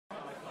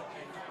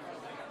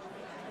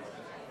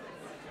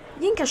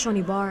Yinka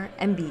Shonibare,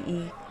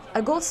 MBE,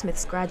 a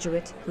Goldsmiths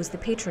graduate who's the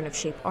patron of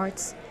Shape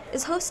Arts,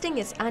 is hosting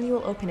its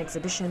annual open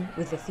exhibition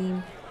with the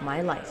theme,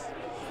 My Life.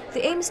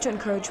 The aim is to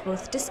encourage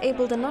both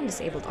disabled and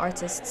non-disabled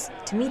artists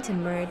to meet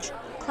and merge,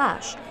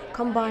 clash,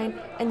 combine,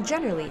 and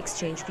generally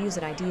exchange views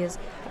and ideas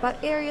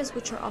about areas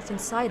which are often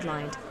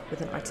sidelined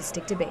with an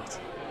artistic debate.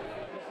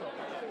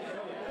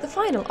 The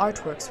final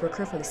artworks were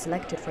carefully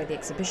selected for the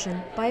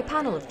exhibition by a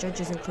panel of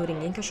judges including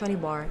Yinka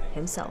Shonibare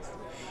himself,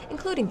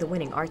 including the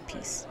winning art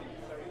piece.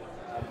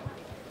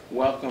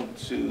 Welcome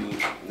to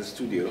the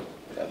studio.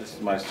 This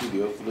is my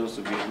studio. For those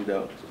of you who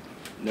don't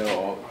know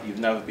or you've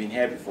never been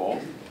here before,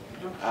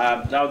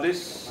 now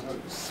this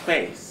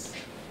space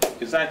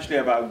is actually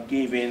about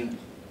giving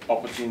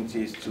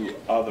opportunities to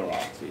other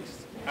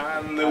artists.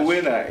 And the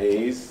winner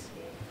is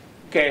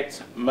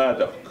Kate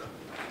Murdoch.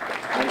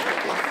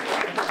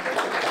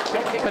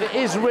 But it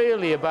is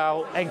really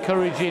about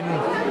encouraging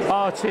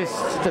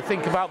artists to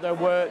think about their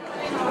work,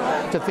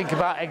 to think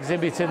about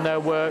exhibiting their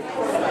work,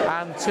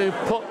 and to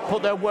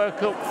put their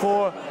work up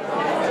for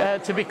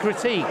to be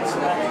critiqued.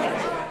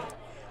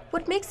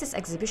 What makes this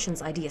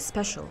exhibition's idea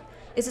special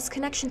is its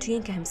connection to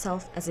Yinka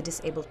himself as a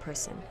disabled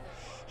person.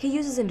 He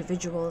uses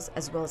individuals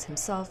as well as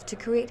himself to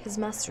create his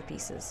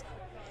masterpieces.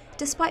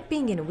 Despite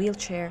being in a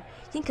wheelchair,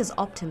 Yinka's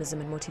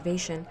optimism and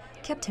motivation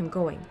kept him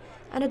going,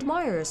 and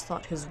admirers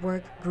thought his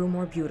work grew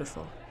more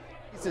beautiful.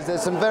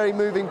 There's some very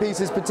moving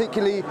pieces,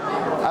 particularly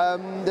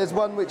there's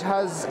one which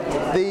has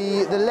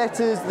the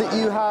letters that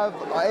you have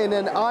in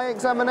an eye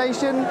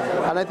examination,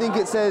 and I think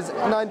it says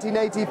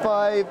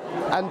 1985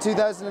 and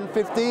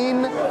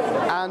 2015,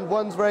 and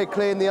one's very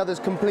clear and the other's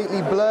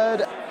completely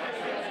blurred.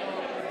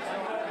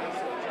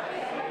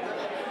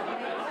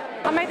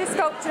 I made this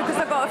sculpture because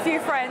I've got a few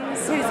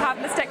friends who have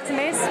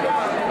mastectomies,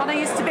 and I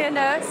used to be a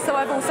nurse, so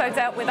I've also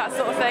dealt with that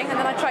sort of thing, and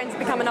then I trained to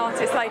become an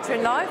artist later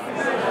in life.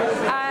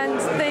 And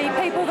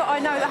the people that I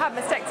know that have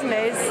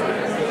mastectomies,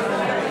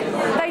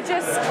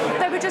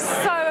 they were just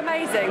so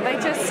amazing. They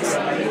just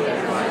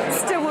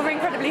still were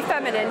incredibly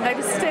feminine. They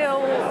were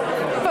still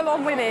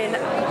full-on women,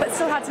 but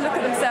still had to look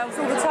at themselves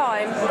all the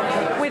time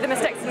with a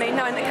mastectomy,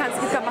 knowing that cancer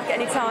could come back at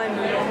any time.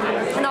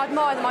 And I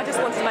admire them. I just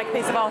wanted to make a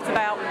piece of art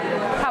about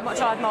how much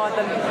I admired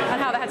them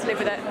and how they had to live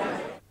with it.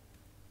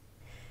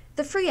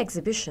 The free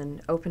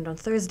exhibition opened on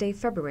Thursday,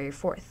 February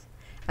 4th,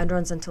 and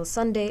runs until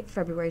Sunday,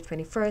 February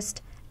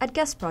 21st, at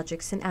Guest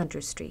Projects in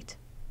Andrew Street.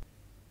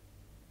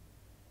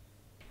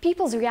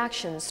 People's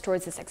reactions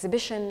towards this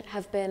exhibition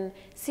have been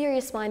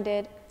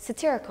serious-minded,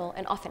 satirical,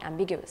 and often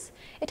ambiguous.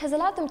 It has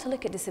allowed them to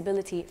look at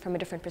disability from a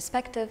different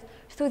perspective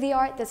through the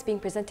art that's being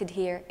presented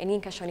here in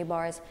Yinka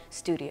Shonibare's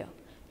studio.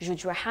 Jude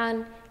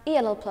Jweihan,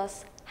 ELL+,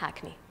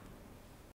 Hackney.